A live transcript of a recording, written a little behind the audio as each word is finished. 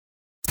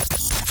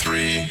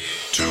3,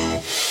 2,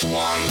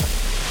 1.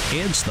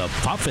 It's the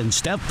Puff and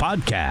Steph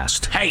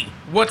podcast. Hey,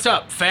 what's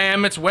up,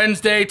 fam? It's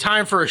Wednesday,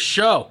 time for a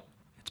show.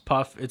 It's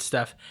Puff, it's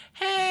Steph.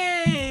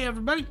 Hey,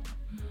 everybody.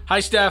 Hi,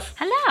 Steph.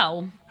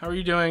 Hello. How are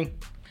you doing?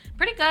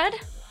 Pretty good.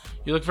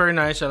 You look very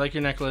nice. I like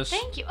your necklace.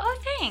 Thank you. Oh,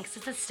 thanks.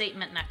 It's a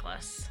statement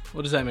necklace.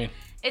 What does that mean?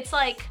 It's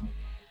like,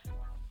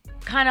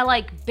 kind of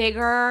like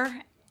bigger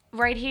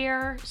right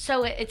here.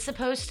 So it's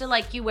supposed to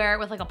like, you wear it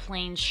with like a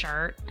plain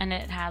shirt and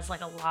it has like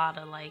a lot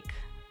of like,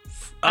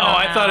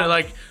 I thought it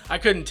like, I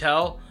couldn't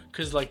tell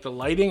because like the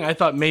lighting, I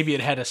thought maybe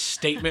it had a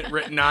statement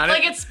written on it.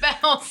 Like it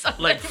spells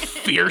something. Like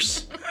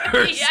fierce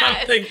or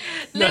something.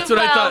 That's what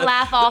I thought.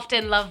 Laugh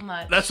often, love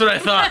much. That's what I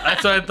thought.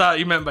 That's what I thought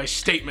you meant by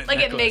statement like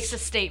necklace. It makes a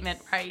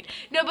statement, right?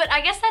 No, but I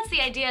guess that's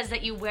the idea is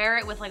that you wear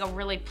it with like a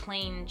really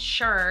plain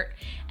shirt.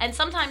 And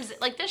sometimes,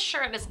 like this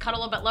shirt is cut a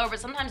little bit lower, but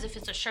sometimes if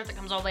it's a shirt that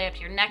comes all the way up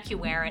to your neck, you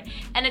wear it.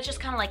 And it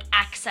just kind of like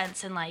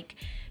accents and like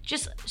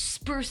just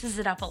spruces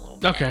it up a little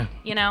bit. Okay.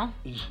 You know?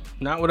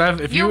 Not what I've...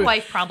 If your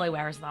wife probably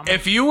wears them.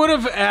 If you would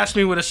have asked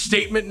me what a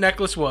statement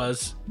necklace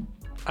was,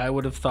 I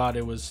would have thought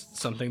it was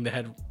something that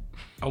had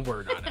a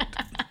word on it.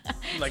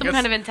 Like some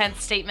kind of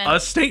intense statement. A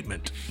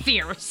statement.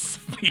 Fierce.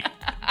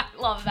 I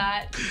love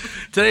that.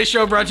 Today's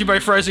show brought to you by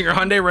Freisinger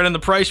Hyundai. Right on the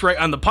price, right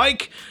on the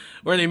pike.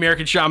 We're in the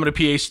American Shaman of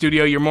PA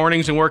studio. Your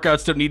mornings and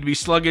workouts don't need to be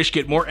sluggish.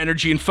 Get more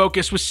energy and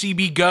focus with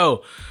CB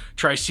Go.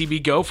 Try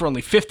CB Go for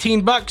only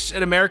 $15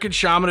 at American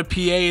Shaman of PA.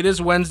 It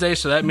is Wednesday,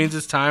 so that means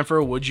it's time for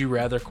a Would You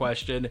Rather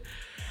question.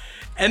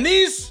 And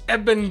these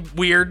have been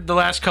weird the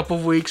last couple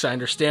of weeks. I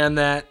understand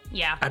that.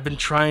 Yeah. I've been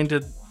trying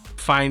to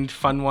find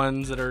fun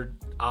ones that are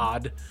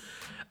odd.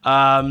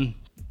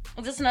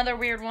 Is this another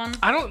weird one?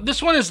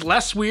 This one is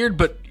less weird,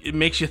 but it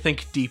makes you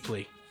think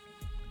deeply.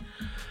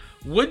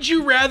 Would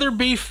you rather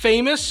be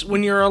famous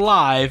when you're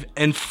alive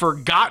and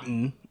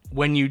forgotten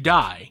when you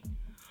die?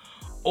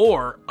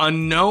 Or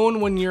unknown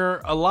when you're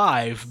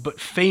alive, but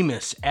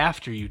famous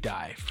after you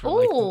die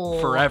for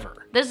like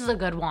forever? This is a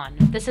good one.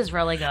 This is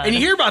really good. And you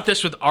hear about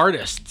this with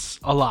artists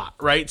a lot,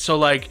 right? So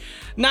like,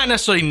 not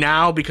necessarily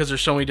now because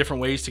there's so many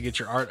different ways to get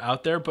your art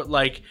out there, but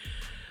like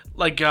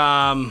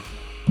Van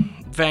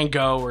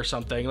Gogh or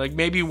something. Like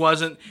maybe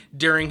wasn't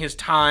during his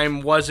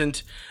time,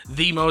 wasn't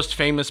the most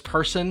famous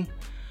person,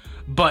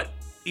 but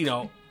you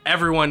know,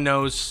 everyone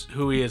knows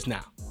who he is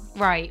now.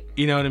 Right.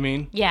 You know what I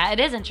mean? Yeah,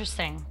 it is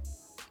interesting.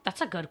 That's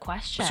a good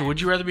question. So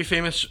would you rather be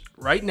famous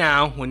right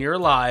now when you're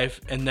alive,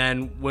 and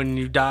then when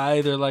you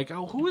die, they're like,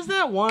 oh, who was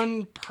that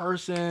one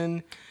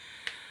person?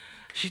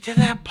 She did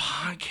that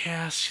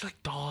podcast. She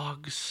liked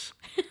dogs.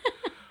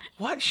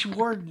 What? She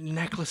wore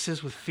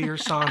necklaces with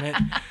fierce on it.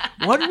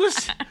 Whatever.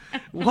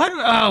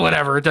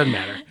 It doesn't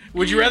matter.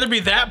 Would you rather be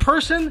that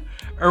person,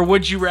 or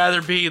would you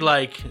rather be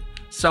like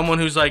someone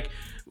who's like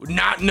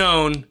not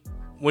known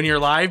when you're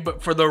alive,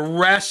 but for the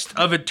rest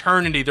of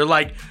eternity, they're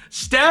like,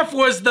 Steph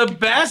was the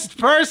best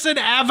person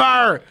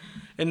ever,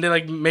 and they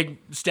like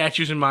make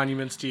statues and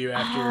monuments to you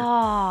after.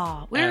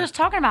 Oh, we were just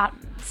talking about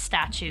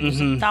statues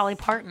of Dolly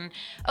Parton.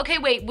 Okay,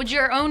 wait, would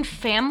your own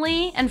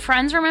family and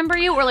friends remember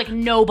you, or like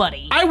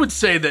nobody? I would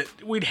say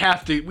that we'd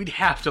have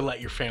to let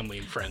your family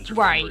and friends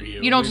remember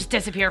you. You don't just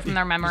disappear from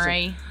their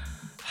memory.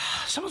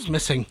 Someone's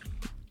missing.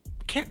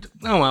 Can't.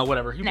 Oh well,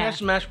 whatever. You have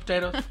some mashed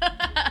potatoes.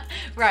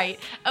 Right.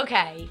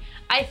 Okay.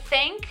 I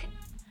think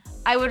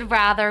I would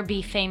rather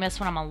be famous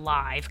when I'm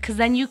alive, because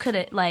then you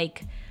could,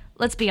 like,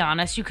 let's be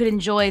honest, you could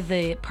enjoy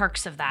the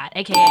perks of that,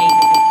 aka money.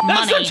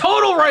 That's the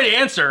total right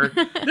answer.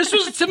 This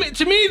was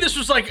to me. This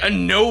was like a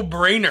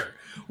no-brainer.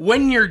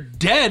 When you're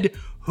dead,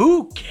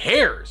 who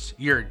cares?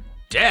 You're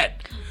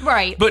dead.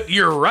 Right. But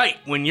you're right.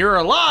 When you're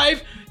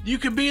alive, you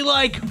could be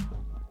like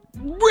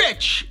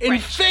rich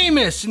and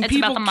famous, and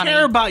people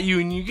care about you,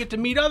 and you get to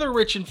meet other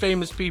rich and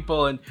famous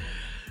people. And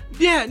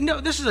yeah, no,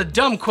 this is a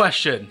dumb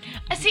question.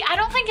 See, I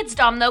don't think it's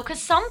dumb, though,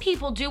 because some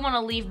people do want to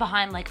leave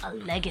behind, like, a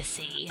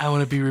legacy. I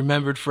want to be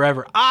remembered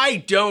forever. I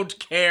don't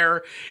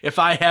care if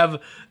I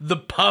have the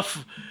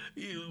Puff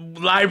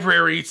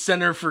Library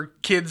Center for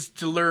kids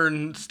to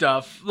learn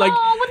stuff. Like,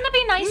 oh, wouldn't that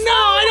be nice? No,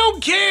 I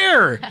don't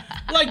care.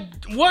 Like,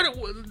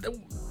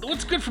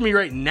 what's good for me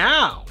right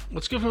now?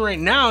 What's good for me right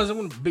now is I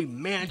want a big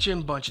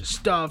mansion, bunch of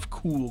stuff,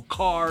 cool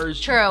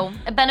cars. True.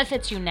 It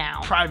benefits you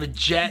now. Private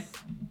jet.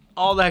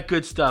 All that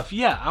good stuff.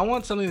 Yeah, I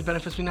want something that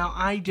benefits me now.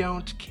 I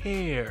don't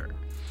care.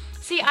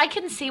 See, I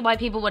can see why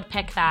people would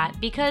pick that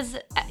because,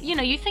 you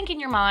know, you think in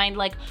your mind,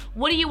 like,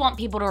 what do you want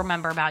people to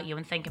remember about you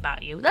and think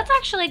about you? That's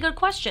actually a good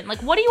question.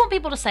 Like, what do you want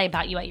people to say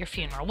about you at your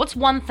funeral? What's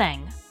one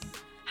thing?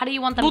 How do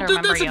you want them to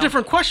remember you? That's a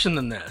different question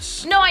than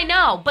this. No, I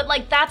know. But,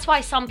 like, that's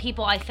why some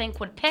people, I think,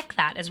 would pick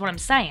that, is what I'm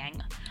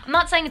saying. I'm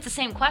not saying it's the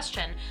same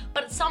question,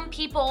 but some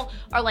people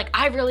are like,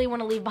 I really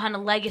want to leave behind a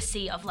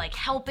legacy of, like,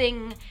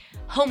 helping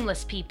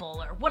homeless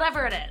people or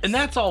whatever it is. And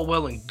that's all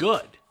well and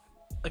good.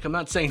 Like, I'm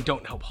not saying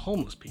don't help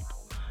homeless people.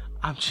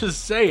 I'm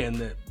just saying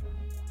that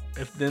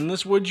if in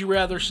this would you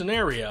rather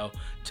scenario,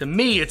 to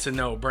me, it's a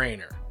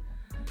no-brainer.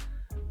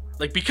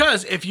 Like,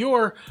 because if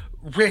you're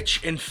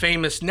rich and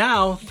famous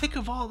now, think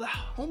of all the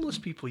homeless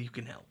people you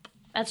can help.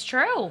 That's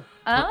true. Oh,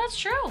 that's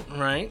true.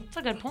 Right? That's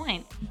a good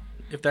point.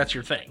 If that's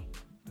your thing.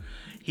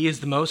 He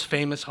is the most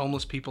famous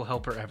homeless people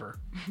helper ever.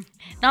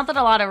 Not that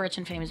a lot of rich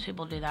and famous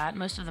people do that.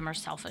 Most of them are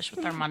selfish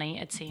with their money,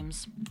 it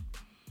seems.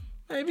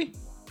 Maybe.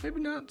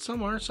 Maybe not.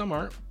 Some are, some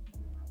aren't.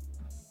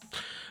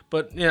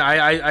 But, yeah,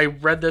 I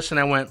read this and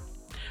I went,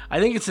 I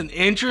think it's an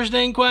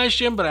interesting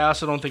question, but I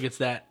also don't think it's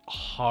that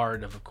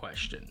hard of a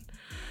question.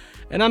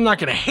 And I'm not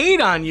going to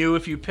hate on you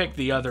if you pick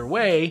the other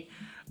way,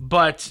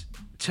 but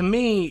to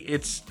me,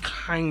 it's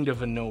kind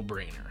of a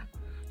no-brainer.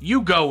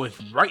 You go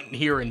with right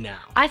here and now.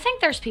 I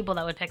think there's people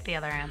that would pick the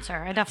other answer.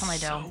 I definitely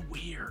do. So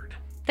weird.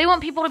 They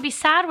want people to be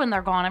sad when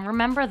they're gone and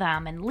remember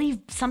them and leave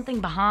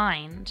something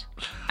behind.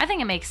 I think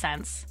it makes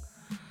sense.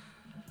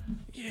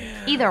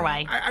 Yeah. Either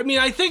way. I mean,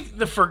 I think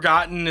the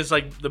forgotten is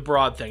like the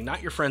broad thing,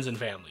 not your friends and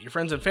family. Your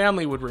friends and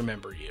family would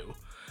remember you.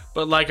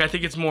 But like, I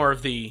think it's more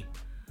of the,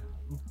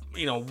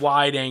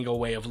 wide angle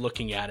way of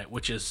looking at it,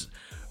 which is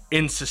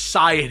in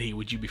society,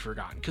 would you be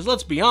forgotten? Because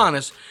let's be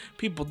honest,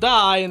 people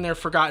die and they're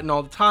forgotten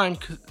all the time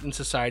in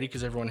society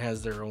because everyone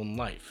has their own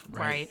life,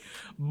 right?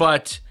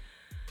 But,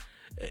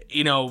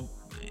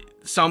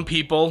 some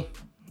people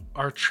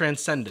are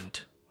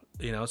transcendent.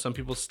 Some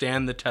people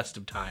stand the test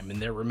of time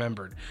and they're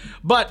remembered.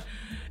 But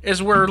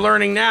as we're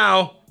learning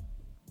now,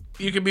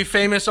 you can be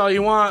famous all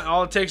you want.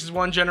 All it takes is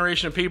one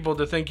generation of people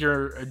to think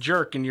you're a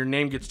jerk and your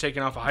name gets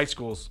taken off of high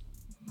schools.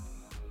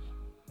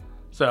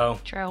 So,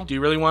 true. Do you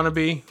really want to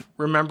be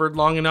remembered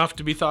long enough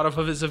to be thought of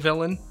as a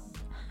villain?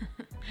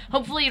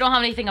 Hopefully you don't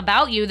have anything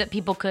about you that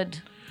people could...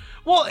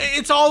 Well,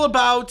 it's all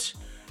about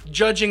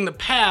judging the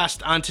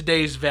past on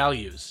today's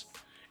values.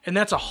 And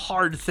that's a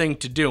hard thing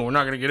to do. We're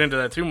not going to get into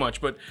that too much,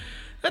 but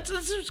that's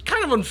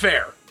kind of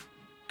unfair.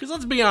 Because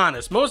let's be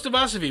honest, most of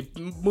us, if you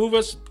move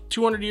us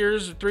 200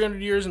 years,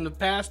 300 years in the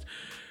past,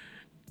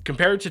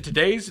 compared to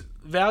today's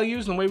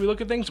values and the way we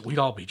look at things, we'd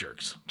all be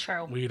jerks.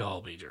 True. We'd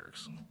all be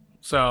jerks.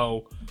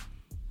 So...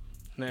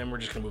 and we're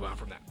just going to move on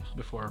from that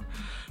before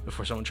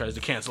someone tries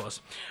to cancel us.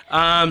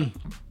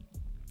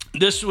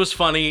 This was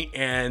funny,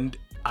 and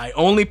I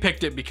only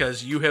picked it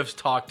because you have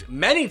talked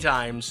many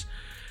times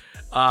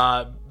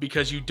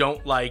because you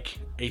don't like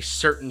a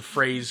certain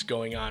phrase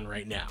going on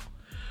right now.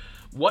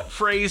 What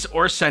phrase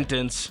or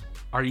sentence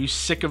are you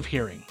sick of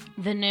hearing?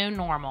 The new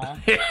normal.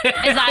 Is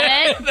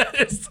that it? That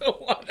is the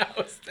one I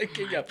was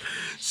thinking of.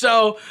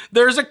 So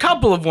there's a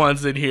couple of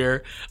ones in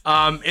here.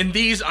 In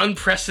these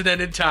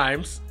unprecedented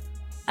times...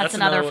 That's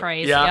another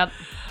phrase. Yeah.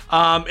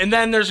 Yep. And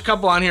then there's a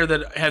couple on here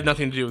that have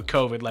nothing to do with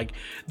COVID. Like,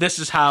 this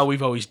is how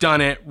we've always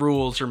done it.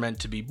 Rules are meant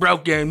to be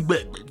broken.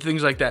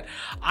 Things like that.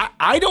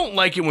 I don't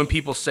like it when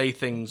people say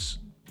things,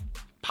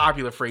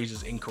 popular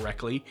phrases,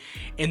 incorrectly.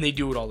 And they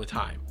do it all the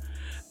time.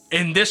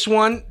 And this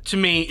one, to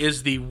me,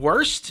 is the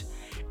worst.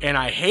 And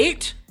I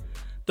hate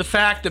the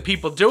fact that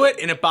people do it.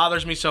 And it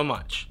bothers me so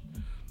much.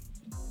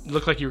 You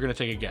look like you were going to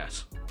take a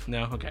guess.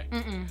 No? Okay.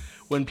 Mm-mm.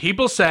 When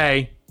people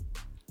say...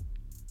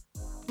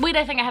 Wait,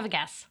 I think I have a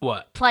guess.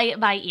 What? Play it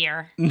by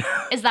ear.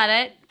 Is that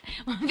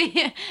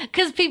it?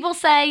 Because people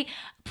say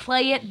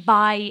play it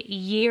by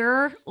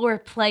year or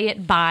play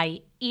it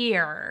by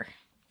ear.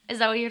 Is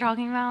that what you're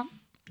talking about?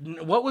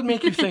 What would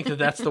make you think that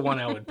that's the one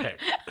I would pick?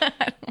 I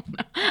don't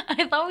know.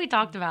 I thought we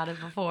talked about it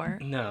before.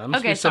 No, I'm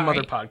okay, some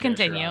other podcast.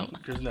 Continue.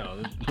 Because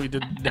no, we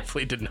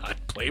definitely did not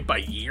play it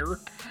by ear.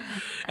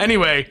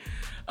 Anyway,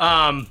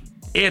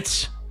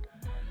 it's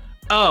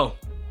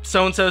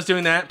so-and-so's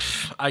doing that.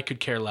 Pff, I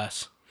could care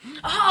less.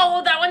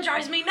 Oh, that one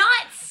drives me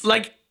nuts.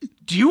 Like,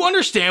 do you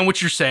understand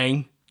what you're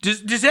saying?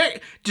 Does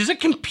it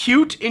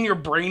compute in your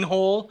brain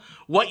hole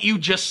what you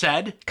just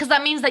said? Because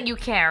that means that you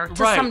care to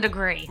some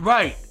degree.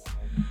 Right.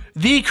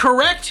 The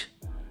correct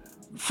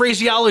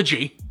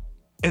phraseology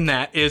in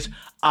that is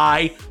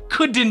I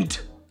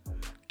couldn't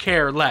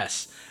care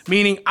less.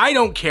 Meaning I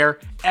don't care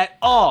at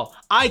all.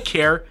 I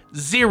care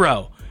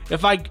zero.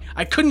 If I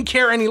couldn't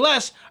care any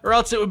less, or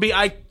else it would be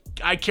I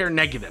care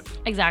negative.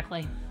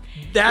 Exactly.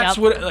 That's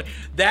what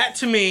that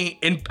to me,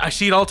 and I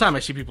see it all the time. I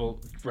see people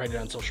write it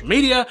on social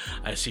media.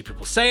 I see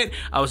people say it.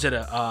 I was at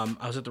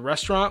the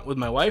restaurant with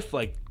my wife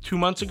like 2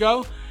 months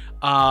ago,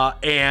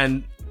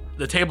 and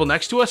the table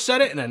next to us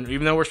said it. And then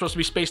even though we're supposed to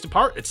be spaced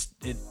apart,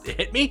 it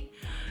hit me,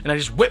 and I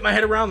just whipped my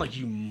head around like,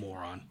 you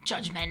moron.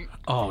 Judgment.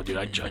 Oh, dude,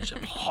 I judge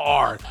them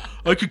hard.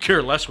 I could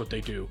care less what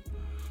they do.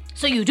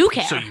 So you do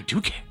care. So you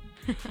do care.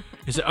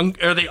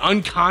 Are they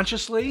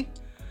unconsciously?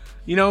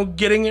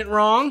 Getting it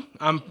wrong,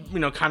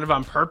 kind of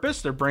on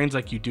purpose. Their brain's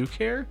like, you do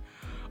care,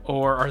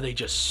 or are they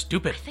just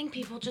stupid? I think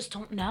people just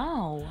don't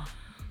know.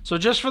 So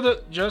just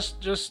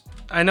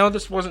I know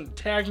this wasn't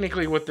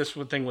technically what this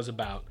thing was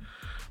about,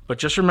 but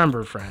just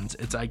remember, friends,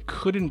 it's I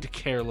couldn't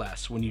care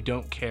less when you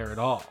don't care at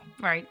all.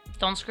 Right.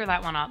 Don't screw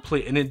that one up.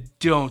 Please, and then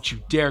don't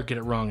you dare get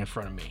it wrong in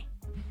front of me,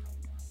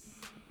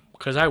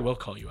 because I will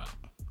call you out.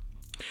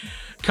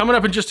 Coming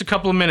up in just a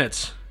couple of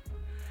minutes,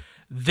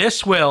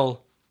 this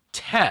will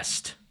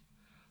test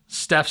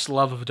Steph's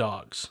love of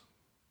dogs.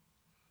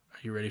 Are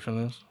you ready for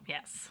this?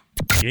 Yes.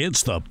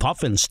 It's the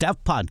Puff and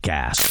Steph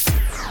Podcast.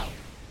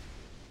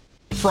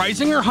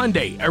 Freisinger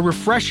Hyundai, a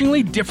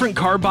refreshingly different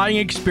car buying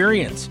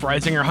experience.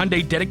 Freisinger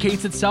Hyundai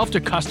dedicates itself to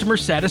customer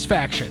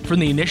satisfaction. From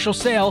the initial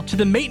sale to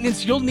the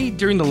maintenance you'll need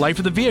during the life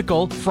of the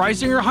vehicle,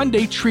 Freisinger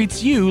Hyundai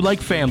treats you like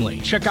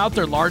family. Check out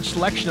their large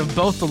selection of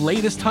both the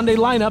latest Hyundai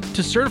lineup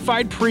to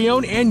certified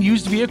pre-owned and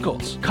used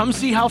vehicles. Come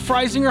see how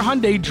Freisinger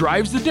Hyundai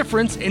drives the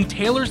difference and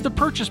tailors the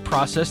purchase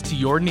process to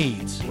your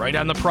needs. Right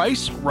on the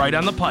price, right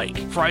on the pike.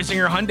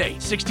 Freisinger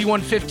Hyundai,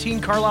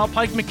 6115 Carlisle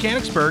Pike,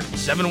 Mechanicsburg,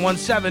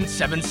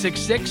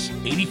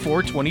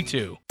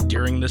 717-766-8422.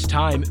 During this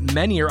time,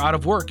 many are out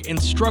of work and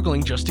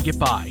struggling just to get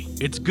by.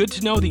 It's good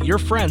to know that your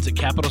friends at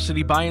Capital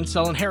City Buy and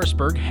Sell in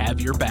Harrisburg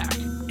have your back.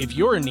 If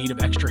you're in need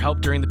of extra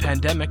help during the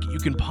pandemic, you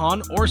can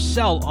pawn or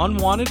sell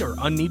unwanted or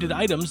unneeded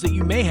items that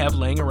you may have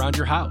laying around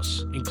your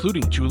house,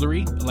 including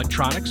jewelry,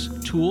 electronics,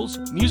 tools,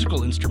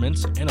 musical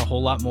instruments, and a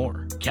whole lot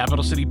more.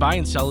 Capital City Buy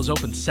and Sell is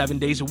open 7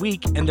 days a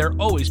week, and they're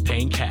always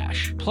paying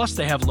cash. Plus,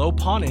 they have low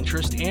pawn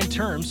interest and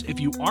terms if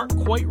you aren't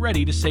quite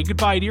ready to say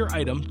goodbye to your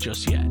item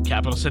just yet.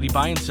 Capital City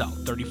Buy and Sell,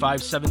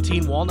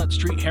 3517 Walnut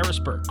Street,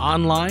 Harrisburg.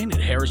 Online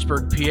at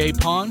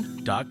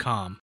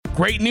harrisburgpapawn.com.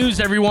 Great news,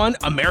 everyone!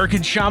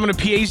 American Shaman of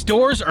PA's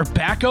doors are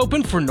back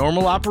open for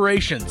normal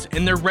operations,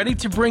 and they're ready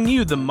to bring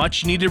you the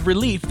much-needed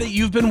relief that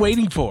you've been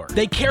waiting for.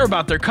 They care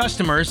about their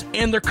customers,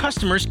 and their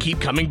customers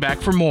keep coming back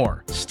for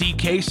more. Steve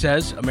K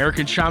says,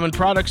 American Shaman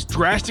products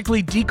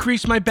drastically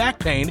decrease my back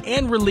pain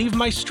and relieve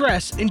my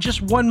stress in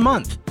just 1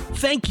 month.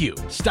 Thank you.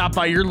 Stop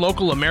by your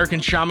local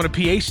American Shaman of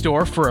PA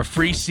store for a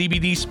free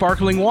CBD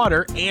sparkling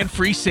water and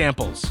free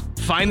samples.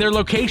 Find their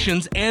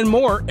locations and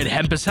more at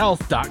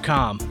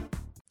hempushealth.com.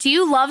 Do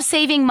you love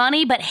saving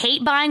money but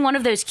hate buying one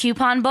of those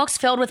coupon books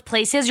filled with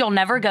places you'll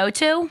never go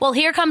to? Well,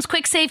 here comes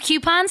Quick Save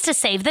Coupons to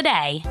save the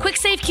day. Quick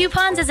Save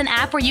Coupons is an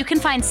app where you can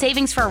find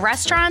savings for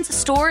restaurants,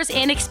 stores,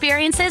 and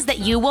experiences that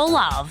you will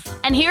love.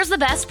 And here's the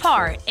best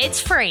part.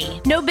 It's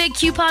free. No big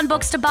coupon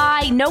books to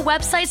buy, no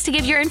websites to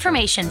give your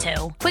information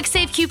to. Quick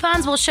Save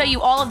Coupons will show you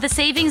all of the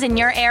savings in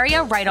your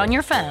area right on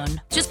your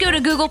phone. Just go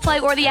to Google Play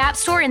or the App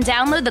Store and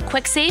download the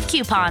Quick Save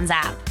Coupons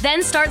app.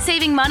 Then start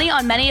saving money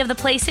on many of the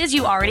places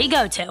you already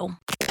go to.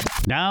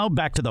 Now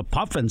back to the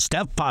Puff and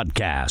Steph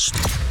podcast.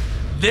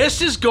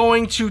 This is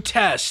going to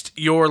test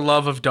your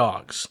love of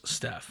dogs,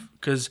 Steph,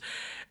 because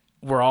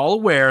we're all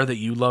aware that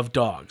you love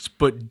dogs,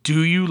 but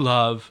do you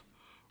love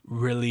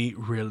really,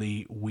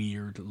 really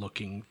weird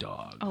looking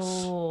dogs?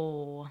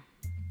 Oh.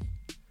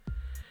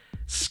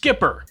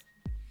 Skipper,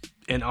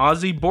 an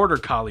Aussie Border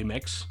Collie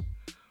mix,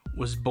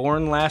 was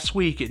born last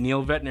week at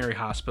Neal Veterinary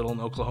Hospital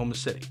in Oklahoma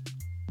City.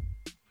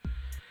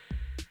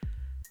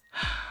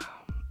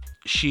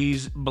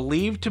 She's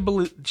believed to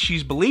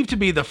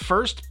be the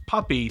first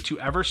puppy to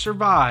ever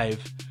survive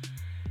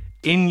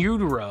in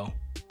utero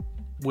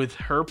with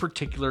her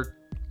particular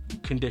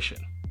condition.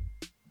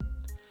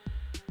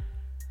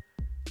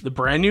 The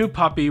brand new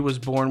puppy was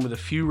born with a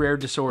few rare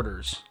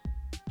disorders.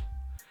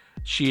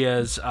 She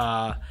has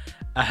a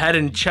head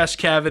and chest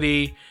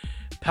cavity,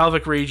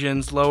 pelvic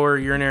regions, lower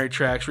urinary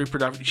tracts,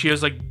 reproductive. She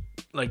has like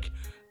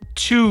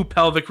 2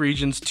 pelvic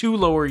regions, 2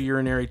 lower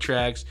urinary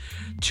tracts,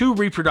 2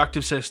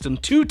 reproductive system,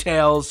 2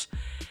 tails.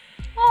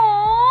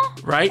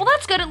 Aww. Right? Well,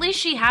 that's good. At least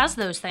she has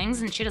those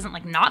things and she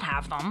doesn't not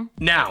have them.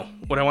 Now,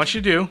 what I want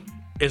you to do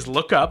is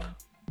look up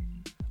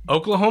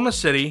Oklahoma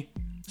City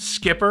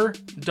Skipper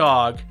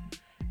dog.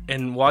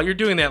 And while you're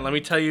doing that, let me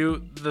tell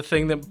you the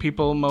thing that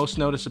people most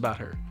notice about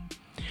her.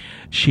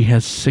 She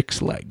has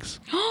 6 legs.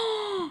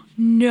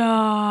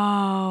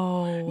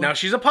 No. Now,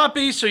 she's a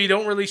puppy, so you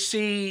don't really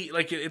see,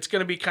 it's going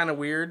to be kind of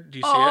weird. Do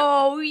you see it?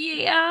 Oh,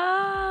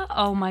 yeah.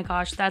 Oh, my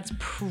gosh. That's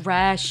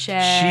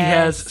precious. She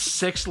has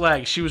 6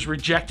 legs. She was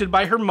rejected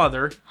by her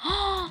mother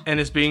and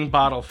is being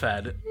bottle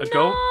fed. A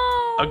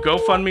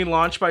GoFundMe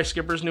launched by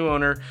Skipper's new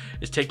owner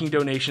is taking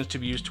donations to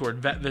be used toward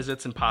vet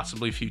visits and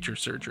possibly future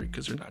surgery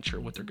because they're not sure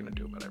what they're going to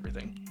do about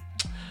everything.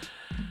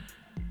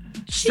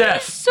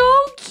 Steph. She's so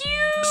cute.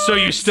 So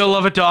you still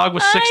love a dog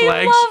with 6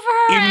 legs? I love her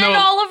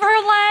all of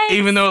her legs.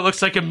 Even though it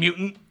looks like a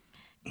mutant?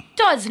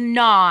 Does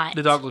not.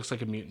 The dog looks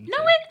like a mutant. No,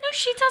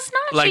 she does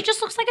not. She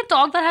just looks like a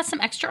dog that has some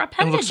extra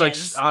appendages. It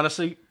looks like,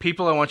 honestly,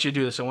 people, I want you to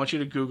do this. I want you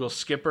to Google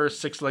Skipper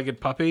 6-legged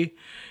puppy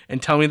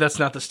and tell me that's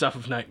not the stuff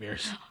of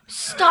nightmares.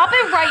 Stop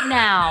it right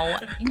now.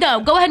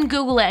 No, go ahead and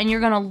Google it and you're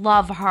going to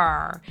love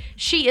her.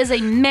 She is a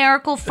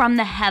miracle from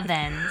the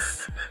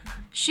heavens.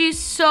 She's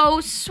so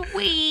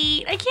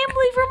sweet. I can't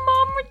believe her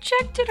mom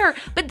rejected her.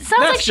 But it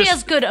sounds like she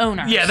has good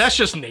owners. Yeah, that's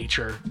just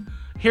nature.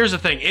 Here's the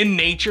thing. In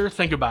nature,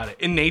 think about it.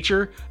 In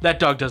nature, that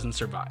dog doesn't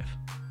survive.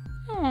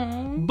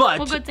 Aww. But,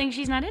 well, good thing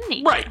she's not in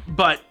nature. Right,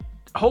 but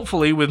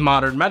hopefully with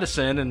modern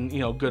medicine and,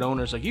 good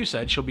owners like you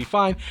said, she'll be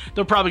fine.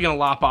 They're probably going to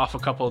lop off a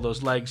couple of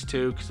those legs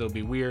too because it'll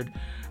be weird.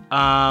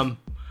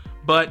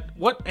 But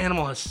what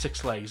animal has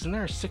 6 legs? Isn't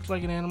there a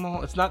 6-legged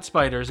animal? It's not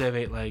spiders. They have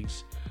 8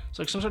 legs. It's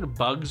like some sort of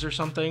bugs or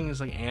something. It's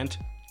like ant.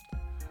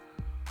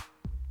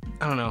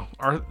 I don't know.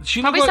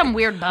 Probably some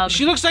weird bug.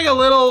 She looks like a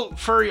little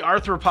furry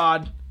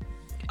arthropod.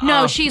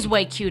 No, she's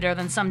way cuter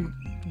than some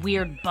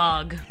weird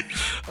bug.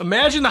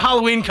 Imagine the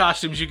Halloween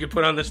costumes you could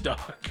put on this dog.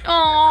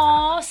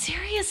 Oh,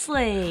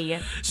 seriously.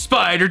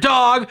 Spider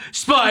dog,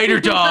 spider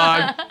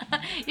dog.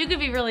 You could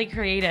be really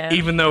creative.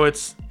 Even though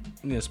it's,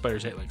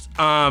 spiders hate legs.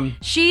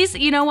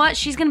 You know what?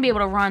 She's going to be able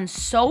to run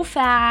so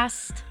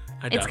fast.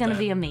 It's going to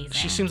be amazing.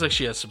 She seems like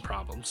she has some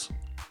problems.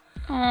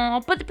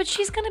 Oh, but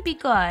she's going to be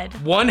good.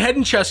 1 head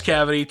and chest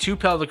cavity, 2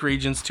 pelvic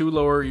regions, 2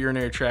 lower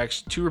urinary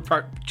tracts, 2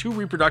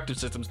 reproductive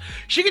systems.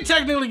 She could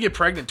technically get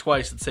pregnant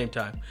twice at the same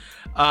time.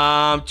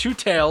 2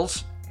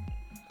 tails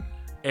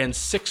and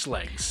 6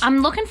 legs. I'm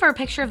looking for a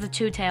picture of the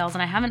 2 tails,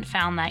 and I haven't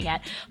found that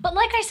yet. But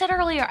like I said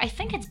earlier, I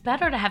think it's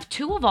better to have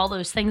 2 of all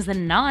those things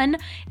than none.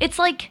 It's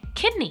like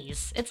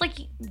kidneys. It's like,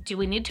 do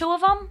we need 2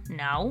 of them?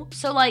 No.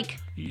 So like...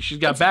 She's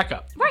got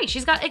backup. Right,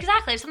 she's got...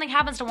 Exactly. If something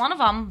happens to one of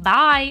them,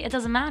 bye. It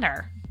doesn't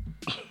matter.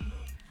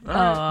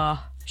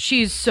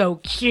 She's so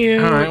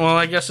cute. All right, well,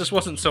 I guess this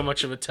wasn't so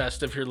much of a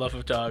test of your love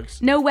of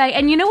dogs. No way.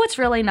 And you know what's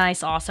really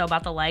nice also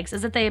about the legs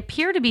is that they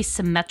appear to be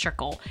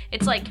symmetrical.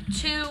 It's like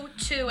 2,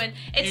 and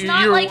it's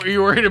not like...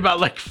 You're worried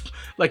about like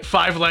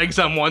 5 legs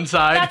on one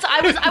side?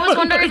 I was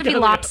wondering if it'd be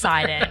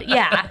lopsided.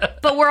 Yeah,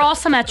 but we're all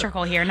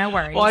symmetrical here. No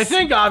worries. Well, I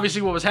think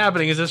obviously what was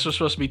happening is this was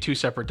supposed to be 2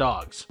 separate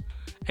dogs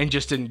and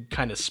just didn't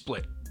kind of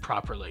split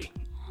properly.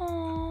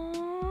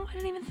 Oh, I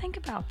didn't even think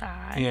about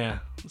that. Yeah.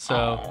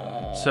 So,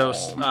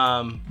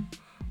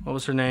 what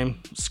was her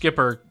name?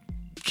 Skipper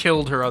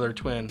killed her other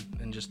twin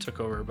and just took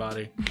over her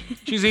body.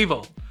 She's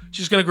evil.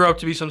 She's going to grow up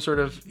to be some sort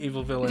of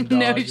evil villain dog.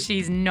 No,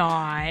 she's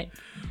not.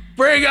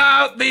 Bring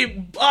out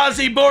the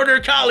Aussie Border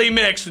Collie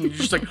mix. And you're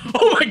just like,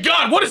 oh my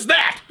God, what is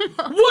that?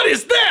 What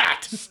is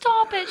that?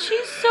 Stop it.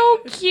 She's so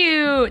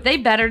cute. They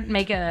better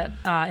make a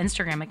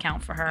Instagram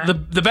account for her.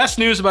 The best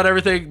news about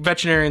everything,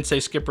 veterinarians say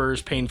Skipper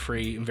is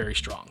pain-free and very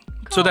strong.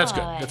 Good. So that's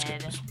good. That's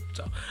good news.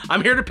 So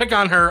I'm here to pick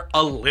on her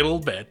a little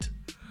bit.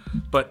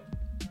 But,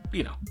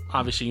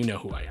 obviously you know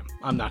who I am.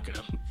 I'm not going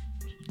to...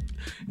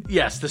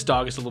 Yes, this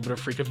dog is a little bit of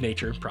a freak of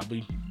nature.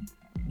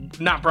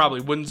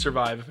 Wouldn't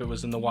survive if it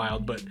was in the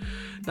wild, but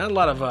not a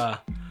lot of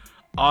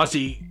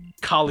Aussie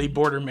Collie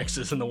border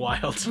mixes in the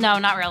wild. No,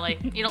 not really.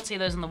 You don't see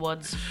those in the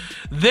woods.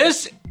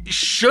 This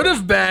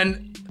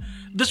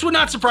would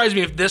not surprise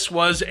me if this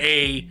was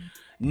a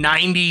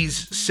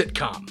 90s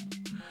sitcom.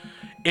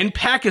 In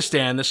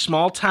Pakistan, the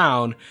small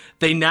town,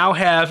 they now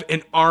have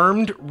an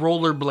armed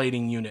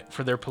rollerblading unit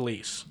for their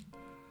police.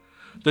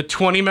 The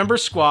 20-member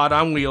squad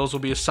on wheels will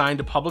be assigned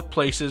to public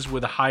places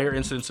with a higher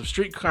incidence of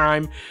street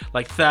crime,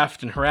 like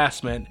theft and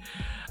harassment.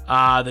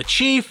 The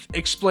chief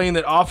explained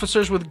that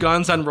officers with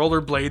guns on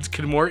rollerblades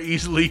can more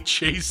easily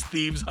chase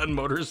thieves on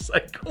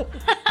motorcycles.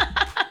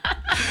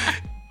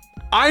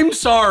 I'm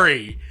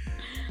sorry.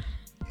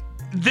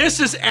 This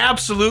is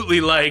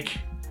absolutely like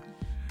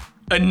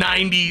a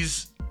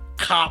 90s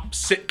cop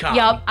sitcom.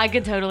 Yup, I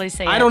could totally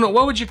say I don't know.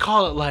 What would you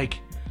call it?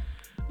 Like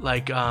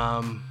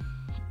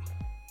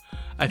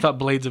I thought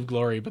Blades of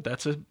Glory, but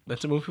that's a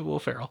movie with Will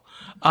Ferrell.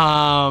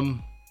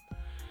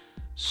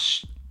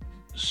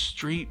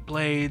 Street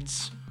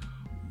Blades,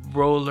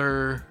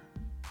 Roller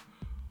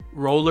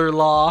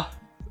Law.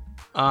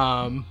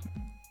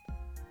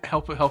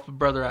 Help a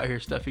brother out here,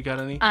 Steph. You got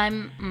any? I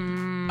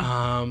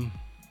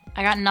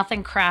got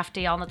nothing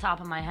crafty on the top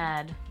of my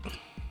head.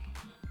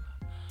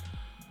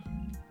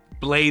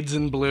 Blades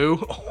in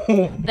Blue.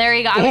 There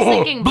you go. I was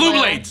thinking Blue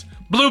Blades.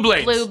 Blue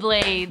Blades. Blue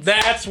Blades.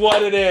 That's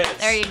what it is.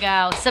 There you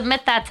go.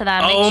 Submit that to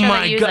them. Make sure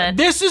they use it.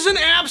 This is an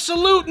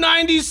absolute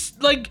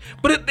 90s,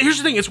 here's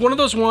the thing. It's one of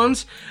those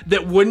ones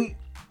that wouldn't,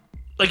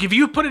 if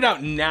you put it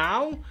out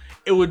now,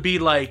 it would be,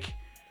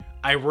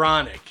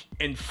 ironic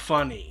and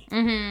funny.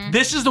 Mm-hmm.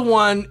 This is the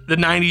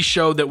 90s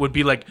show that would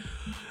be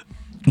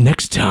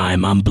next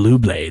time on Blue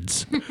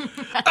Blades.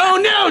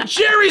 Oh no,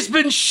 Jerry's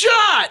been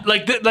shot!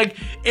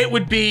 It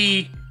would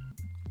be...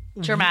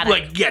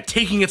 dramatic.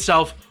 Taking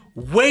itself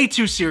way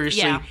too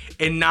seriously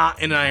and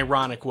not in an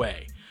ironic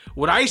way.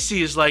 What I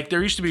see is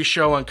there used to be a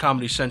show on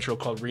Comedy Central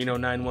called Reno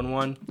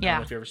 911. I don't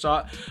know if you ever saw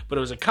it, but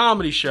it was a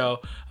comedy show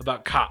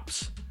about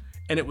cops,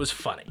 and it was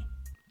funny.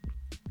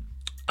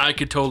 I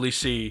could totally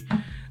see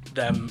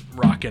them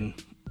rocking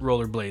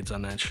rollerblades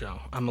on that show.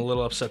 I'm a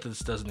little upset that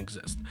this doesn't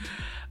exist.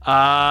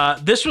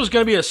 This was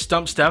going to be a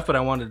stump Steph, but I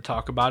wanted to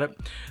talk about it.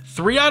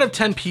 3 out of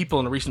 10 people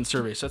in a recent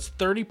survey, so that's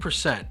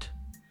 30%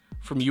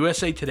 from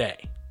USA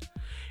Today,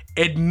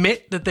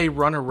 admit that they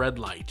run a red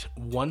light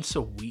once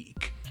a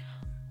week.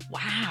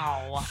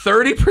 Wow.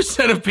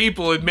 30% of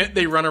people admit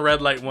they run a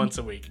red light once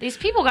a week. These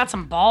people got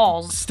some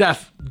balls.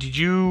 Steph, did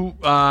you,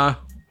 how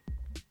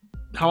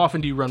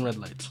often do you run red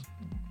lights?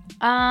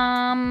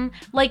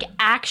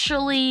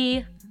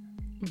 Actually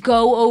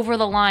go over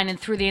the line and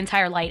through the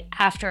entire light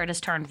after it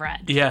has turned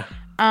red. Yeah.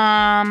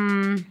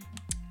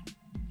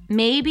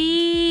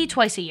 Maybe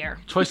twice a year.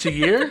 Twice a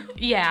year?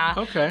 Yeah.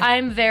 Okay.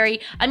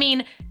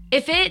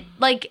 If it,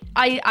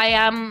 I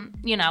am,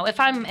 if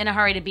I'm in a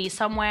hurry to be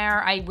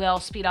somewhere, I will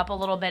speed up a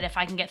little bit if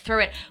I can get through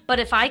it. But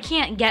if I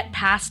can't get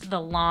past the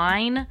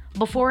line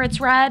before it's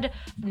red,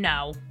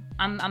 no.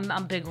 I'm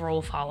a big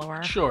rule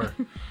follower. Sure.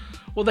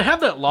 Well, they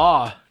have that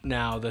law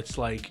now that's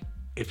like,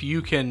 if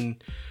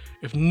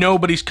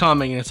nobody's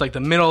coming and it's like the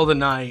middle of the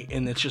night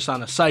and it's just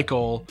on a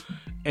cycle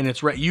and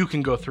it's you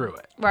can go through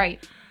it.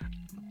 Right.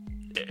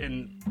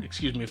 And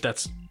excuse me if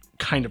that's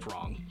kind of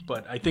wrong,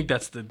 but I think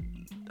that's the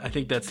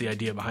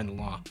idea behind the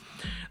law,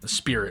 the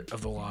spirit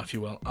of the law, if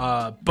you will.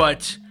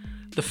 But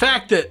the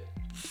fact that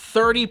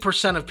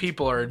 30% of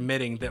people are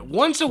admitting that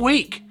once a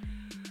week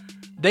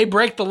they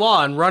break the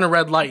law and run a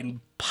red light and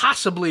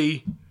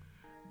possibly,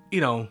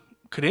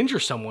 could injure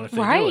someone if they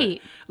do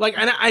it. Like,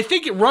 and I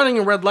think running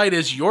a red light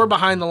is you're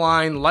behind the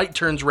line, light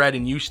turns red,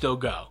 and you still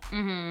go.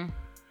 Mm-hmm.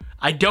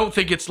 I don't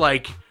think it's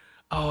like,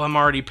 oh, I'm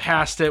already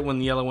past it when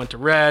the yellow went to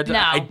red. No.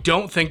 I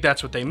don't think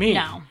that's what they mean.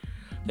 No.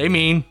 They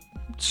mean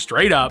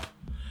straight up,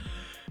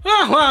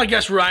 well, I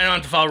guess I don't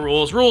have to follow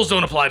rules. Rules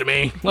don't apply to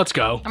me. Let's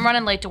go. I'm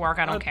running late to work.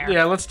 I don't care.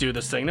 Yeah, let's do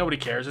this thing. Nobody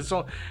cares. It's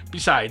all.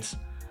 Besides,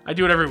 I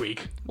do it every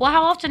week. Well,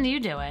 how often do you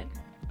do it?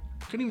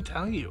 I couldn't even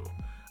tell you.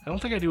 I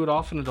don't think I do it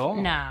often at all.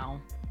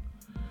 No.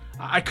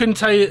 I couldn't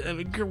tell you. I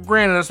mean,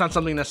 granted, that's not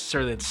something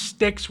necessarily that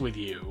sticks with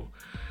you,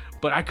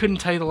 but I couldn't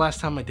tell you the last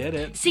time I did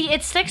it. See,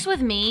 it sticks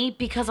with me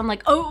because I'm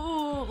like,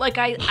 oh, like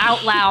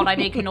out loud I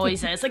make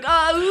noises like,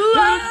 oh.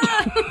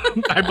 Ah.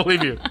 I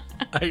believe you.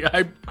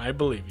 I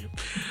believe you.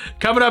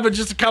 Coming up in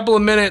just a couple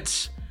of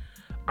minutes,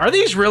 are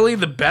these really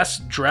the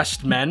best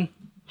dressed men?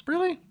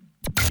 Really?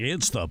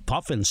 It's the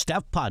Puff and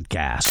Steph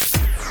Podcast.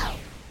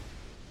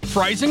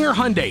 Freisinger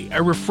Hyundai,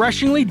 a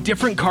refreshingly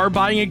different car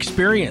buying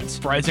experience.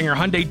 Freisinger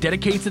Hyundai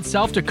dedicates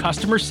itself to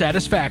customer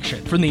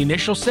satisfaction. From the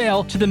initial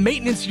sale to the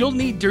maintenance you'll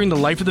need during the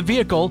life of the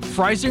vehicle,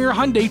 Freisinger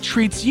Hyundai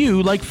treats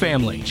you like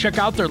family. Check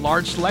out their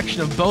large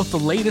selection of both the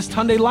latest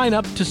Hyundai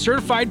lineup to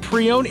certified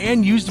pre-owned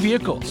and used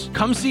vehicles.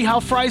 Come see how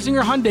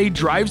Freisinger Hyundai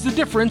drives the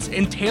difference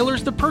and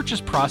tailors the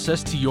purchase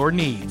process to your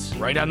needs.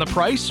 Right on the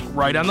price,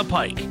 right on the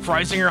pike.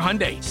 Freisinger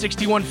Hyundai,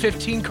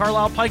 6115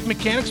 Carlisle Pike,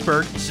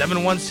 Mechanicsburg,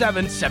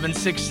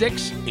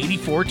 717-766-8422.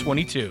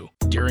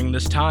 During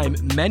this time,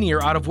 many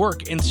are out of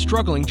work and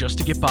struggling just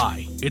to get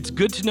by. It's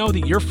good to know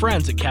that your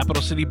friends at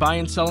Capital City Buy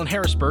and Sell in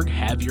Harrisburg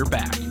have your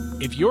back.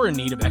 If you're in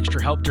need of extra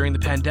help during the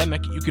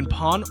pandemic, you can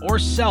pawn or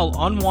sell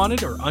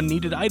unwanted or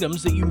unneeded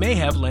items that you may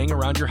have laying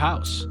around your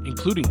house,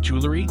 including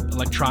jewelry,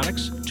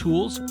 electronics,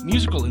 tools,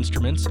 musical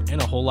instruments,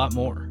 and a whole lot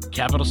more.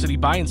 Capital City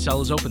Buy and Sell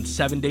is open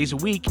 7 days a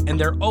week, and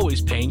they're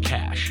always paying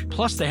cash.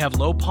 Plus, they have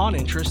low pawn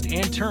interest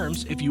and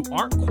terms if you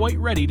aren't quite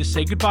ready to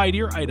say goodbye to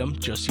your item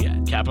just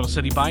yet. Capital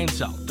City Buy and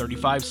Sell,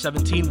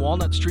 3517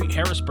 Walnut Street,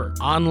 Harrisburg.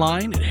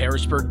 Online at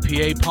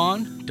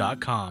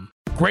harrisburgpapawn.com.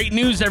 Great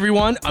news,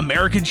 everyone!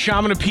 American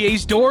Shaman of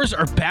PA's doors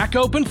are back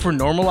open for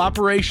normal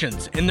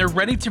operations, and they're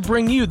ready to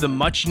bring you the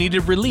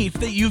much-needed relief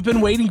that you've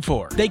been waiting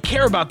for. They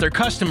care about their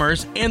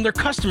customers, and their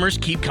customers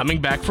keep coming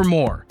back for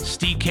more.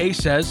 Steve K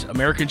says,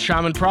 American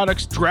Shaman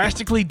products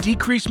drastically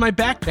decrease my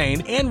back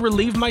pain and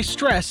relieve my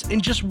stress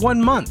in just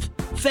 1 month.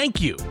 Thank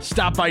you.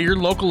 Stop by your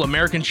local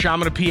American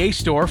Shaman of PA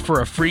store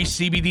for a free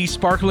CBD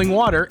sparkling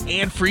water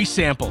and free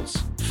samples.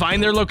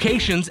 Find their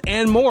locations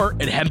and more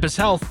at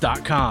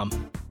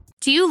hempushealth.com.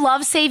 Do you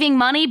love saving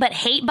money but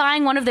hate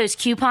buying one of those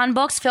coupon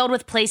books filled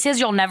with places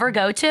you'll never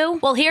go to?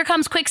 Well, here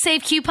comes Quick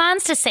Save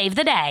Coupons to save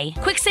the day.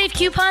 Quick Save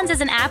Coupons is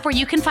an app where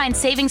you can find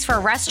savings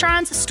for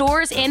restaurants,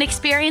 stores, and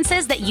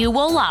experiences that you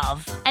will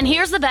love. And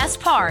here's the best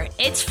part.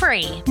 It's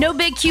free. No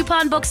big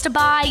coupon books to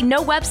buy,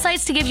 no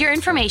websites to give your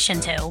information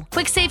to.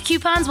 Quick Save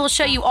Coupons will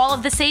show you all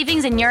of the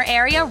savings in your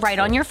area right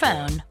on your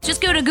phone.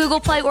 Just go to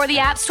Google Play or the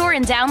App Store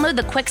and download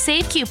the Quick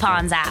Save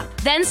Coupons app.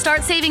 Then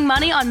start saving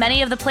money on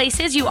many of the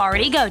places you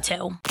already go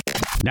to.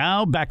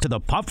 Now back to the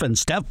Puff and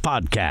Steph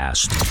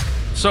Podcast.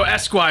 So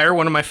Esquire,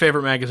 one of my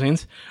favorite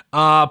magazines,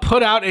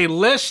 put out a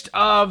list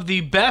of the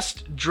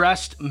best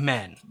dressed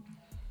men.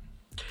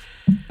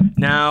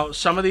 Now,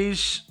 some of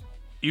these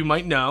you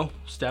might know,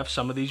 Steph.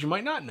 Some of these you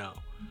might not know.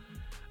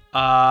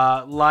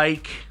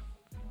 Like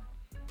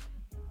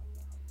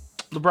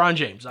LeBron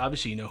James.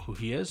 Obviously, you know who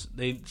he is.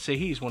 They say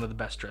he's one of the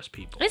best dressed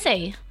people. Is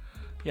he?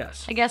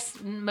 Yes. I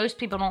guess most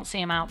people don't see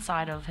him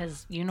outside of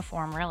his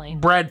uniform, really.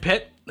 Brad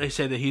Pitt. They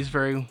say that he's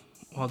very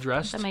well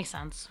dressed. That makes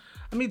sense.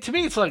 I mean, to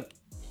me, it's like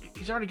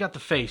he's already got the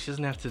face. He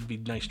doesn't have to be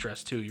nice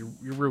dressed too.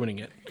 You're ruining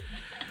it.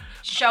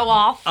 Show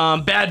off.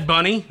 Bad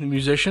Bunny, the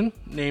musician,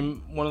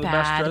 named one of the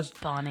best dressed.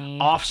 Bad Bunny.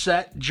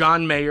 Offset,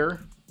 John Mayer,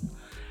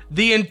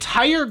 the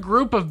entire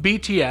group of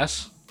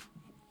BTS.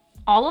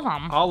 All of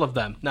them. All of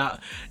them.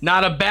 Not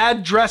a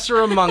bad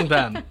dresser among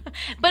them.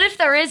 But if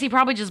there is, he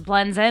probably just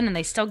blends in, and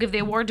they still give the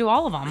award to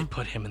all of them. They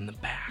put him in the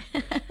back.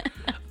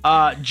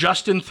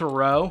 Justin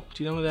Theroux.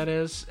 Do you know who that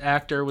is?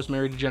 Actor, was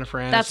married to Jennifer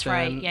Aniston. That's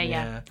right.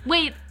 Yeah.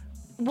 Wait,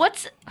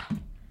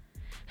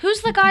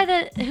 who's the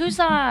guy who's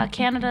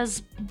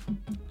Canada's?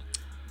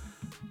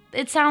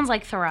 It sounds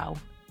like Theroux.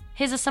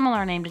 He has a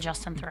similar name to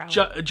Justin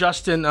Theroux.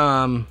 Justin. Do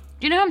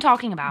you know who I'm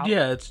talking about?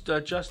 Yeah, it's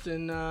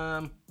Justin.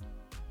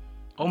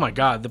 Oh my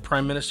God, the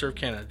Prime Minister of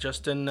Canada,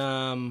 Justin.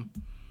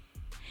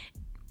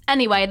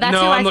 Anyway, that's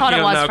who I thought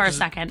it was for a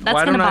second.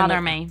 That's gonna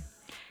bother me.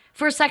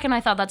 For a second,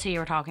 I thought that's who you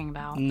were talking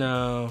about.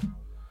 No.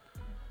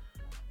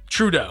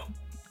 Trudeau.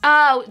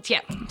 Oh,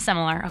 yeah,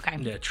 similar. Okay.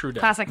 Yeah,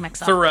 Trudeau. Classic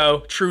mix-up. Thoreau,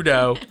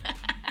 Trudeau.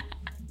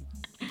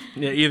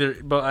 Yeah, either,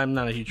 but I'm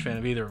not a huge fan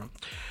of either of them.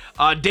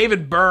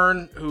 David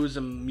Byrne, who's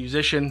a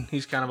musician.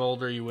 He's kind of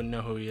older. You wouldn't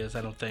know who he is,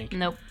 I don't think.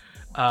 Nope.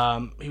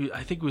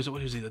 I think what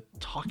was he, the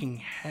Talking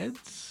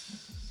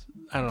Heads?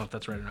 I don't know if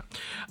that's right or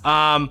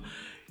not.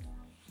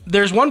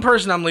 There's one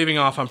person I'm leaving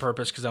off on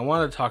purpose because I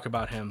wanted to talk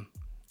about him,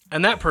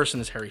 and that person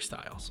is Harry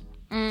Styles.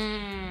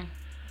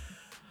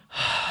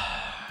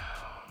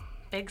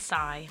 Big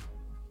sigh.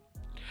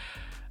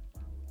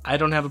 I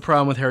don't have a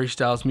problem with Harry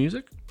Styles'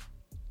 music.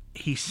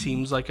 He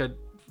seems like a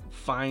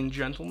fine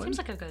gentleman. Seems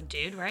like a good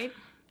dude, right?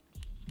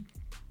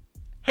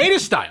 Hate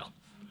his style.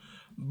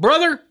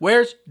 Brother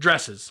wears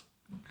dresses.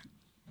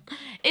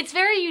 It's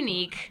very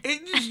unique.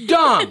 It's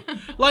dumb.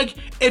 Like,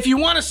 if you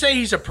want to say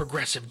he's a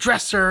progressive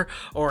dresser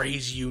or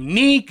he's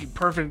unique,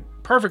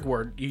 perfect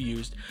word you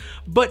used.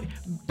 But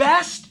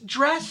best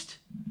dressed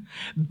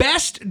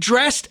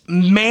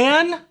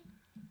man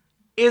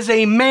is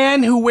a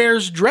man who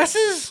wears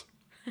dresses?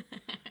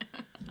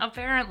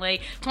 Apparently.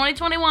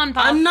 2021,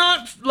 Puff. I'm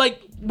not,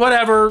 like,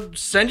 whatever,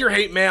 send your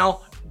hate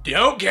mail,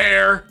 don't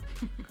care.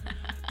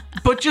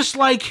 But just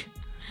like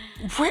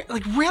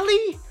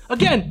really?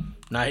 Again,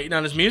 not hating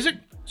on his music,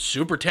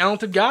 super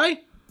talented guy.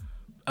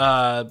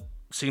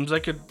 Seems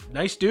like a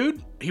nice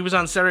dude. He was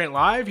on Saturday Night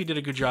Live. He did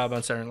a good job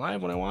on Saturday Night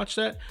Live when I watched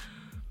that.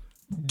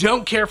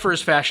 Don't care for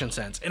his fashion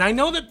sense. And I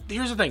know that,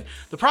 here's the thing.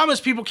 The problem is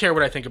people care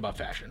what I think about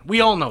fashion.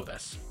 We all know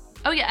this.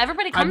 Oh, yeah,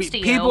 everybody comes to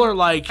you. People are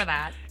like, for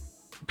that.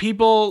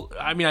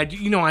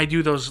 I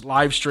do those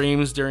live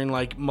streams during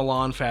like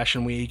Milan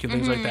Fashion Week and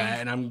things like that,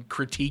 and I'm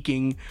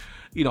critiquing,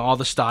 all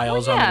the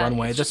styles on the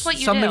runway. That's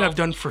something I've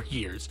done for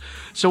years.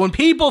 So when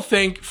people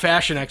think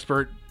fashion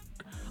expert,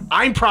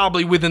 I'm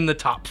probably within the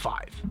top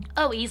 5.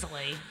 Oh,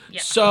 easily.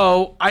 Yeah.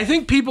 So I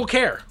think people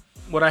care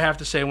what I have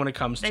to say when it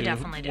comes They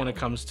definitely do. when it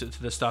comes to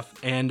this stuff.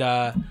 And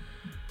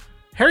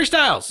Harry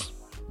Styles,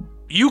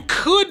 you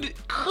could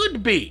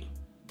be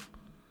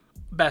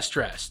best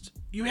dressed.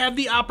 You have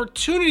the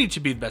opportunity to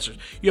be the best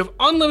dressed. You have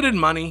unlimited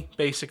money,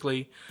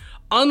 basically,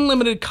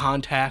 unlimited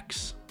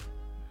contacts,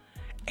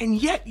 and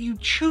yet you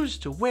choose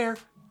to wear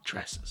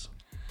dresses.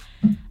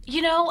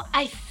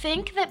 I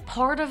think that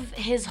part of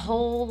his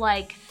whole,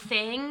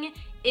 thing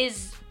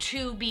is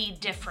to be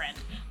different.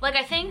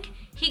 I think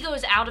he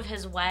goes out of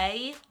his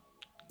way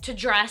to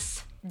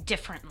dress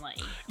differently.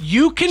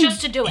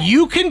 Just to do it.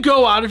 You can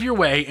go out of your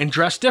way and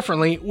dress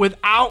differently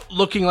without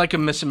looking like a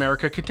Miss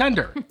America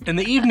contender in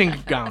the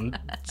evening gown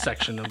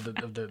section of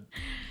the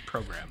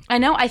program. I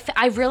know.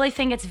 I really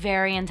think it's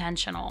very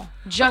intentional,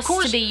 just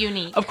to be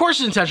unique. Of course,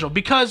 it's intentional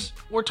because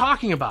we're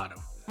talking about him.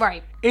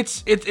 Right.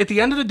 It's at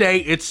the end of the day,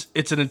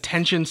 it's an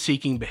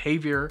attention-seeking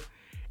behavior,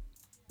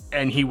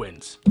 and he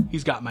wins.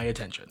 He's got my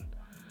attention.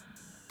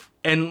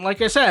 And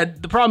like I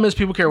said, the problem is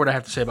people care what I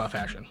have to say about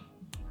fashion.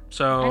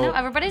 So I know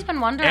everybody's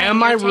been wondering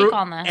your take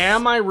on this.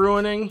 Am I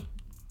ruining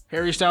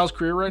Harry Styles'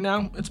 career right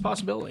now? It's a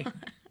possibility.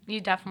 You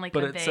definitely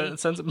could be. It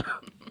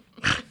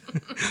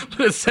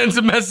sends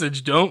a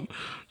message. Don't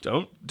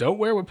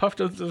wear what Puff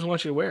doesn't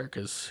want you to wear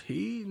because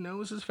he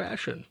knows his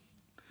fashion.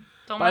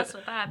 Don't mess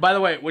with that. By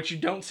the way, what you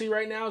don't see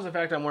right now is the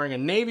fact I'm wearing a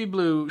navy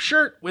blue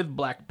shirt with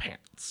black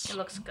pants. It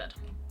looks good.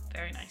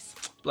 Very nice.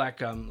 Black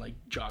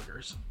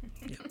joggers.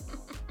 Yeah.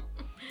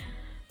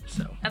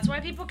 So that's why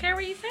people care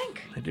what you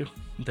think.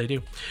 They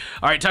do.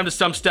 All right, time to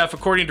stump Steph.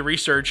 According to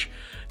research,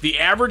 the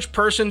average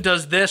person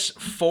does this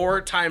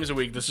 4 times a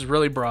week. This is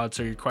really broad,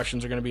 so your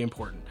questions are going to be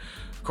important.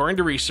 According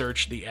to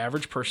research, the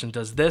average person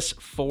does this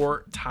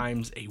 4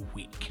 times a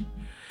week.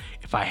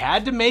 If I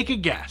had to make a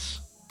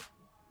guess,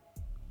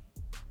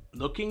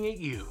 looking at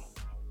you,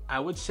 I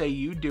would say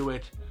you do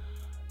it.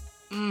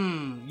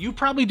 You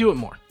probably do it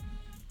more.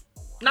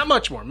 Not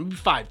much more, maybe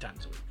 5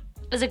 times a week.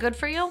 Is it good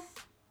for you?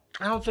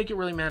 I don't think it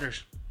really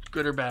matters.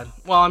 Good or bad.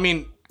 Well, I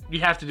mean, you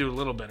have to do a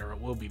little bit or it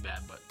will be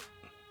bad,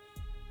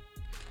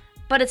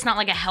 But it's not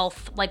like a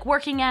health, like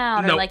working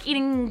out or like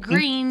eating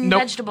green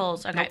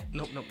vegetables. Okay.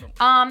 Nope.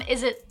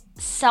 Is it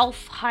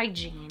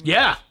self-hygiene?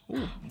 Yeah.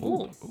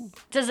 Ooh.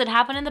 Does it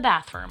happen in the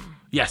bathroom?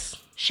 Yes.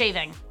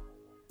 Shaving?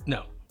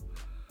 No.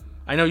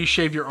 I know you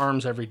shave your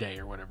arms every day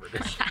or whatever it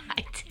is.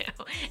 I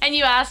do. And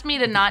you asked me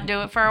to not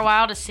do it for a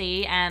while to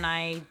see, and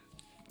I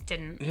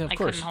didn't. Yeah, of I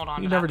course. couldn't hold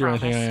on you to never that do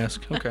anything I promise.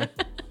 ask. Okay.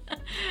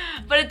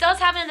 But it does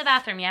happen in the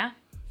bathroom, yeah?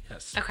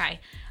 Yes. Okay.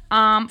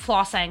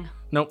 Flossing.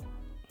 Nope.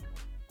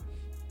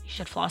 You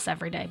should floss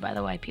every day, by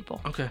the way,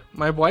 people. Okay.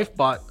 My wife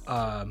bought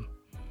a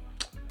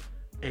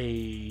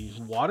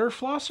water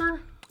flosser.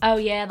 Oh,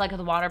 yeah, like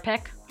the water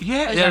pick?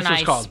 Yeah, Those that's are what it's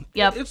nice. called.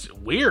 Yep. It's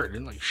weird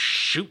and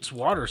shoots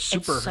water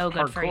super It's so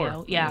good hardcore. for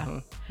you.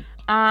 Yeah.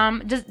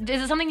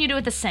 Is it something you do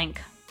at the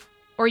sink?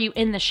 Or are you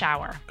in the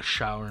shower? A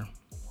shower.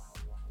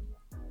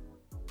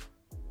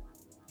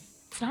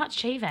 It's not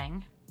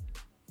shaving.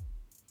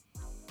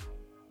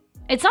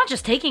 It's not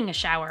just taking a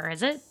shower,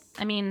 is it?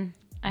 I mean,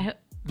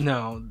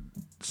 No.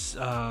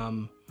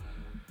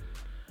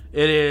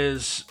 It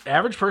is,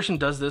 average person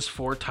does this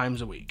 4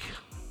 times a week.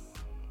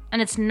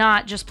 And it's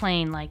not just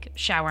plain, like,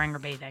 showering or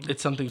bathing.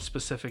 It's something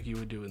specific you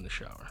would do in the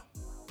shower.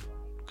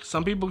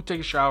 Some people take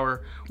a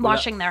shower...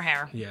 Washing their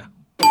hair. Yeah.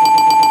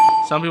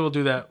 Some people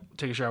do that,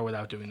 take a shower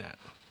without doing that.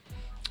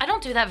 I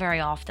don't do that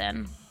very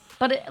often.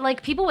 But,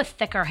 like, people with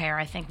thicker hair,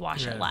 I think,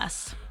 wash it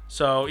less.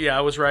 So, yeah,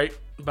 I was right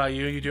about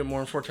you. You do it more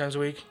than 4 times a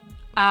week?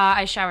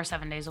 I shower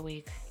 7 days a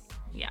week.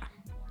 Yeah.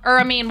 Or,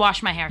 I mean,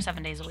 wash my hair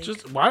 7 days a week.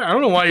 I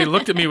don't know why you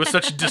looked at me with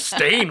such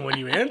disdain when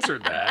you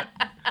answered that.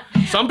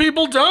 Some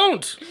people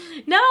don't.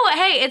 No,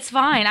 hey, it's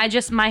fine.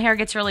 My hair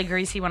gets really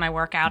greasy when I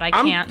work out. I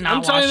can't not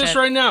wash it. I'm telling you this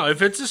right now.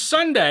 If it's a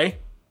Sunday,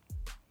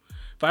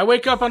 if I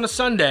wake up on a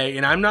Sunday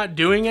and I'm not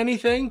doing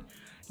anything,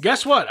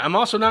 guess what? I'm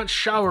also not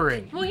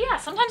showering. Well, yeah,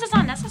 sometimes it's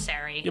not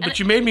necessary. Yeah, but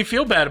you made me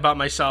feel bad about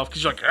myself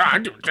because you're like, I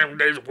do it 7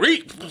 days a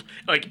week.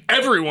 Like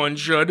everyone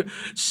should.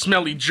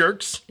 Smelly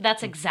jerks.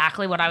 That's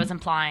exactly what I was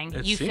implying.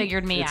 You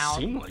figured me out.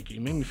 It seemed like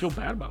you made me feel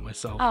bad about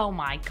myself. Oh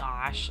my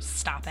gosh.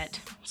 Stop it.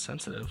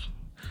 Sensitive.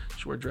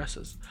 Should wear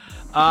dresses.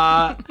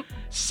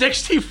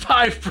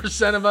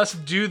 65% of us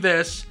do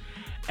this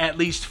at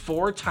least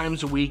 4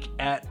 times a week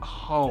at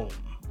home.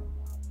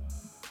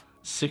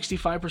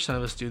 65%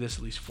 of us do this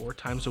at least 4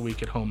 times a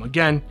week at home.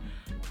 Again,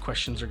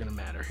 questions are going to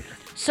matter here.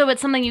 So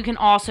it's something you can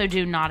also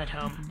do not at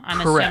home, I'm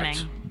Correct.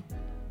 assuming.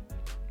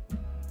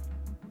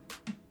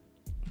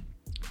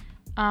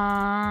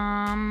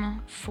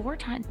 4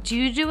 times. Do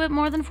you do it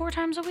more than 4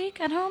 times a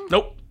week at home?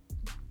 Nope.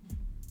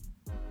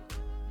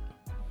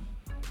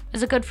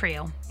 Is it good for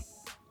you?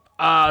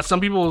 Some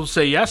people will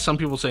say yes, some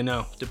people say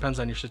no. Depends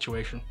on your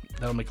situation.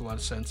 That'll make a lot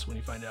of sense when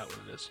you find out what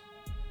it is.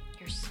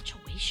 Your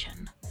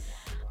situation.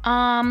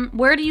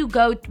 Where do you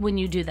go when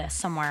you do this?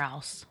 Somewhere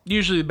else?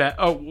 Usually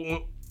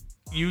when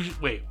you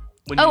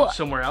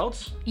somewhere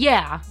else?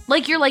 Yeah.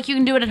 Like you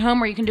can do it at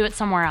home or you can do it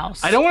somewhere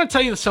else. I don't want to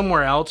tell you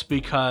somewhere else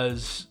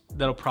because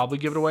that'll probably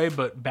give it away,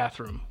 but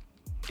bathroom.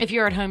 If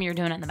you're at home, you're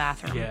doing it in the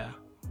bathroom. Yeah.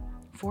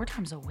 4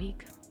 times a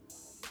week.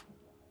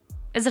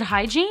 Is it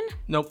hygiene?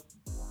 Nope.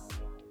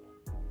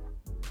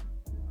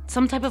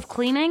 Some type of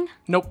cleaning?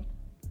 Nope.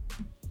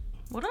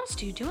 What else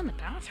do you do in the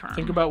bathroom?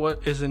 Think about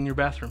what is in your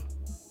bathroom.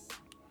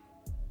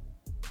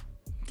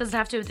 Does it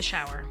have to do with the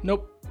shower?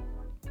 Nope.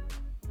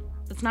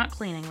 It's not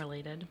cleaning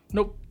related.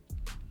 Nope.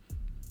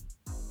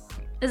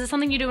 Is it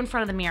something you do in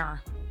front of the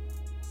mirror?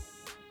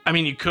 I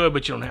mean, you could,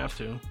 but you don't have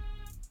to.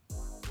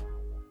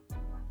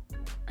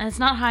 And it's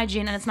not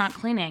hygiene and it's not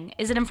cleaning.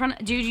 Is it in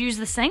front? Do you use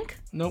the sink?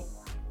 Nope.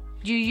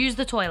 Do you use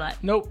the toilet?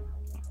 Nope.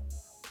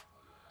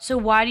 So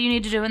why do you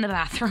need to do it in the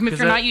bathroom if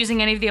you're not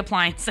using any of the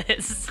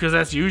appliances? Because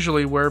that's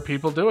usually where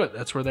people do it.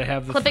 That's where they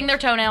have the... Clipping their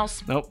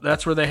toenails. Nope.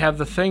 That's where they have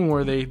the thing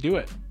where they do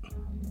it.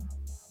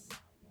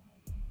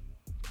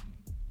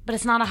 But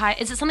it's not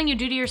is it something you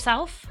do to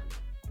yourself?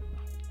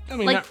 I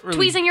mean, like not really.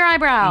 tweezing your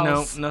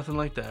eyebrows? No, nothing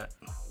like that.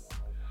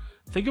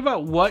 Think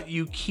about what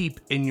you keep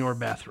in your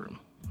bathroom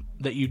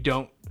that you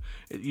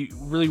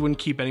really wouldn't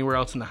keep anywhere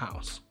else in the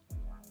house.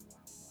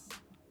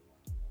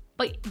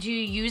 But do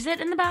you use it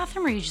in the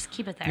bathroom or you just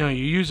keep it there? No,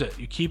 you use it.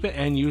 You keep it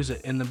and use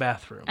it in the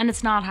bathroom. And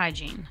it's not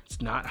hygiene.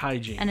 It's not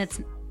hygiene. And it's...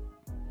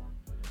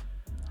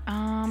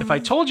 If I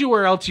told you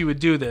where else you would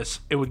do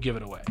this, it would give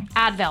it away.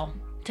 Advil.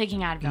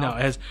 Taking Advil.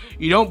 No,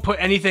 you don't put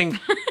anything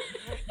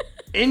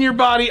in your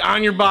body,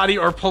 on your body,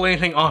 or pull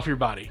anything off your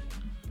body.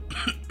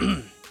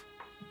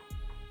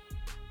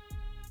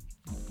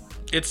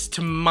 It's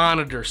to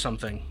monitor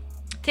something.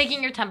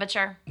 Taking your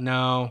temperature.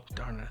 No.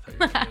 Darn it.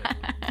 I thought you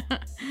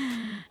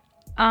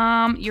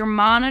were good. You're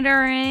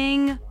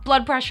monitoring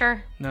blood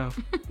pressure. No.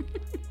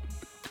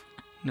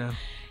 No.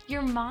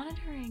 You're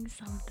monitoring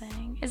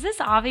something. Is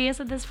this obvious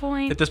at this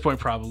point? At this point,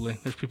 probably.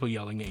 There's people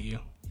yelling at you.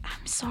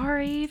 I'm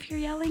sorry if you're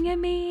yelling at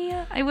me.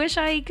 I wish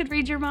I could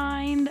read your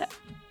mind.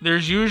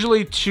 There's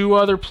usually 2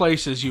 other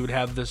places you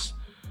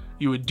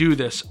would do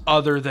this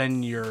other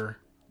than your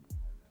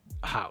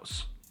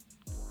house.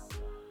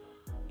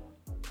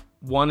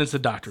 One is the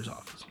doctor's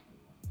office.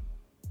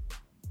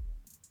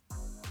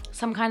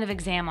 Some kind of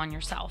exam on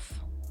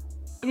yourself.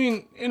 I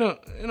mean, in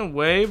a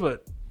way,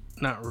 but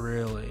not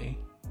really.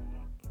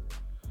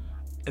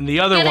 And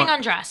the other Getting one...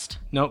 undressed.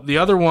 No, the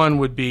other one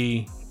would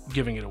be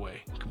giving it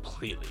away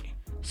completely.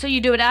 So you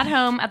do it at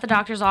home, at the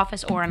doctor's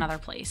office, or another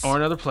place. Or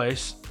another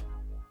place.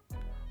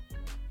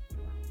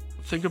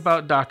 Think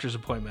about doctor's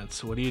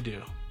appointments. What do you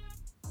do?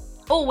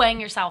 Oh,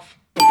 weighing yourself.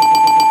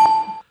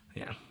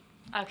 Yeah.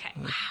 Okay.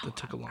 Wow. That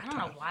took a long time. I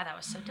don't know why that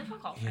was so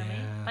difficult for me,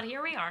 but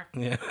here we are.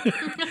 Yeah.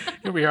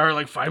 Here we are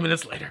like 5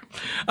 minutes later.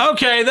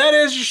 Okay, that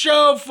is your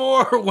show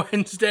for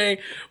Wednesday.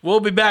 We'll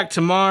be back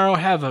tomorrow.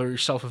 Have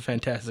yourself a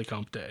fantastic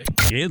hump day.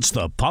 It's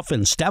the Puff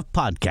and Steph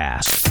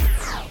Podcast.